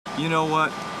You know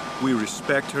what? We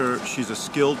respect her. She's a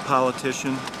skilled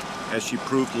politician, as she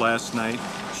proved last night.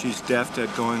 She's deft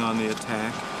at going on the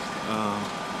attack.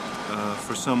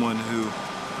 For someone who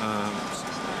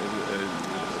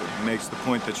makes the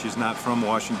point that she's not from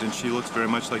Washington, she looks very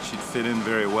much like she'd fit in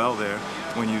very well there.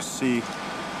 When you see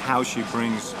how she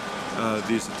brings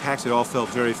these attacks, it all felt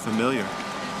very familiar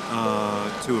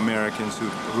to Americans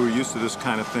who are used to this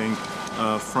kind of thing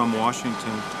from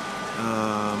Washington.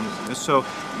 So,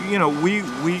 you know, we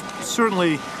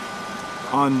certainly,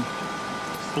 on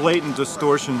blatant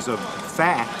distortions of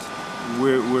fact,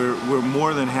 we're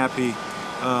more than happy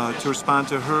to respond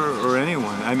to her or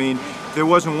anyone. I mean, there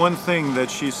wasn't one thing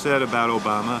that she said about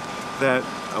Obama that,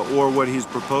 or what he's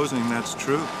proposing, that's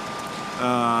true.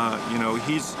 You know,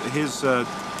 he's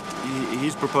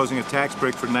proposing a tax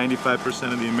break for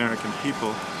 95% of the American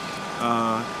people.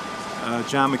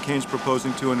 John McCain's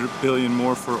proposing $200 billion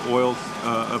more for oil,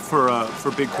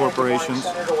 for big corporations,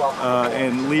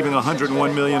 and leaving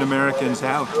 101 million Americans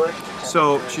out.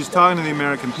 So she's talking to the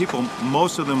American people.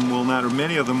 Most of them will not, or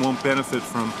many of them won't benefit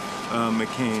from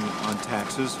McCain on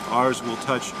taxes. Ours will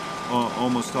touch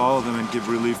almost all of them and give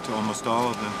relief to almost all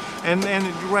of them. And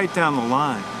right down the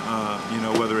line, you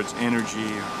know, whether it's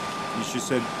energy or, she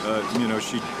said, you know,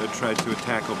 she tried to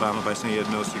attack Obama by saying he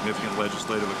had no significant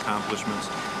legislative accomplishments.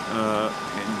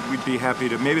 And we'd be happy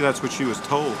to, maybe that's what she was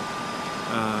told,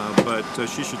 but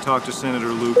she should talk to Senator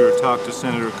Lugar, talk to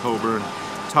Senator Coburn,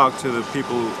 talk to the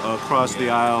people across the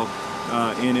aisle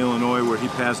in Illinois, where he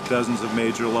passed dozens of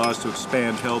major laws to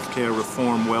expand health care,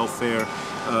 reform welfare,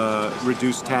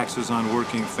 reduce taxes on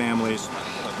working families.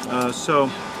 So,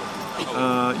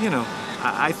 you know,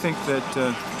 I think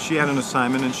that she had an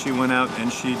assignment and she went out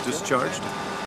and she discharged it.